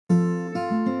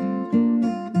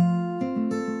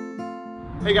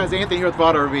Hey guys, Anthony here with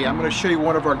Lyte RV. I'm going to show you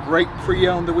one of our great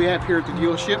pre-owned that we have here at the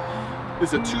dealership.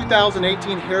 This is a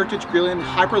 2018 Heritage Glen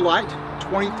Hyper Lyte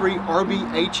 23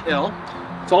 RBHL.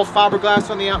 It's all fiberglass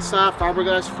on the outside,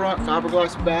 fiberglass front,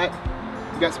 fiberglass back.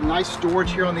 You've got some nice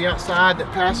storage here on the outside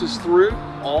that passes through,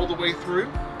 all the way through.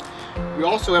 We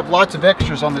also have lots of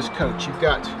extras on this coach. You've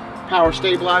got power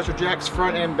stabilizer jacks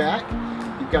front and back.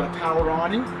 You've got a power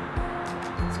awning.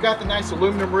 It's got the nice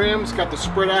aluminum rims, it's got the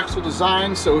spread axle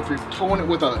design, so if you're towing it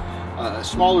with a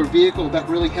smaller vehicle, that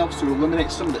really helps to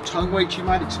eliminate some of the tongue weight you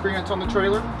might experience on the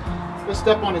trailer. Let's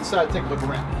step on inside and take a look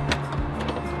around.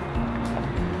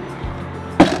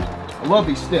 I love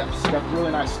these steps. It's got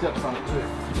really nice steps on it too.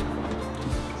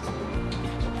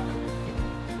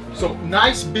 So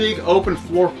nice big open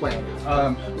floor plan.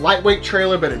 Lightweight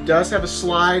trailer, but it does have a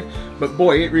slide, but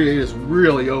boy, it really is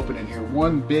really open in here.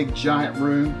 One big giant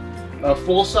room. A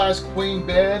full-size queen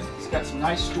bed. It's got some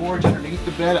nice storage underneath the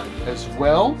bed as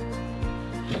well.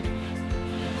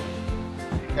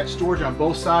 Got storage on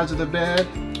both sides of the bed.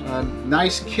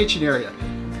 Nice kitchen area.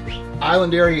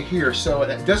 Island area here. So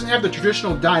it doesn't have the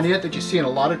traditional dinette that you see in a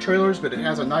lot of trailers, but it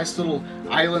has a nice little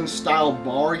island style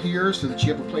bar here so that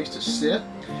you have a place to sit.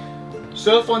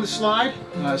 Sofa on the slide.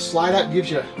 Slide out gives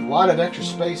you a lot of extra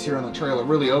space here on the trailer.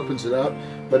 Really opens it up,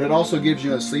 but it also gives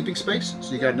you a sleeping space,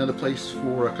 so you got another place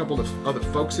for a couple of other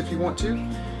folks if you want to.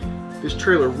 This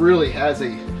trailer really has a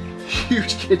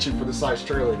huge kitchen for the size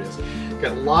trailer it is.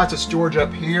 Got lots of storage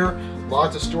up here,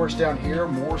 lots of storage down here,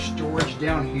 more storage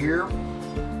down here.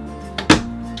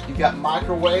 You've got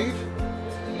microwave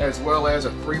as well as a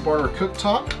 3-burner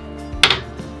cooktop.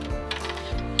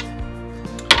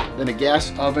 Then a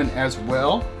gas oven as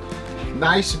well.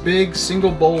 Nice big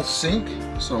single bowl sink,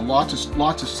 so lots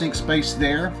of sink space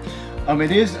there.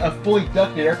 It is a fully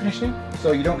ducted air conditioning,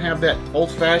 so you don't have that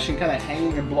old-fashioned kind of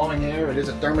hanging and blowing air. It is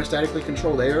a thermostatically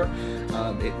controlled air.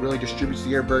 It really distributes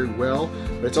the air very well,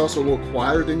 but it's also a little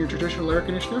quieter than your traditional air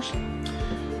conditioners.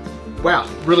 Wow,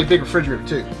 really big refrigerator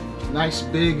too. Nice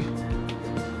big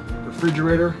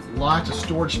refrigerator, lots of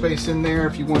storage space in there.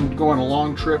 If you wanted to go on a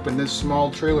long trip in this small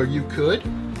trailer, you could.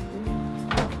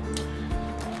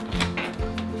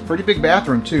 Pretty big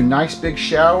bathroom too. Nice big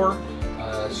shower,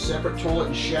 separate toilet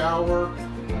and shower,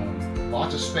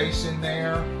 lots of space in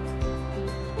there.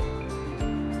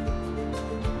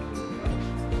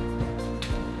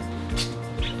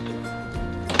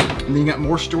 And then you got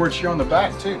more storage here on the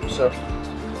back too. So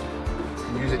you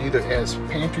can use it either as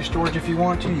pantry storage if you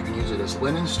want to. You can use it as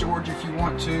linen storage if you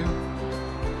want to.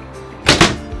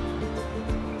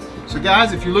 So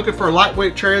guys, if you're looking for a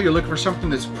lightweight trailer, you're looking for something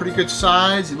that's pretty good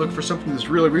size, you're looking for something that's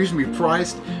really reasonably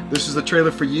priced, this is the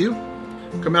trailer for you.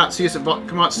 Come out and see us at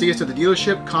the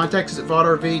dealership, contact us at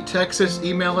Lyte RV, text us,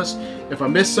 email us. If I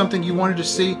missed something you wanted to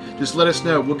see, just let us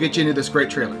know. We'll get you into this great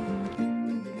trailer.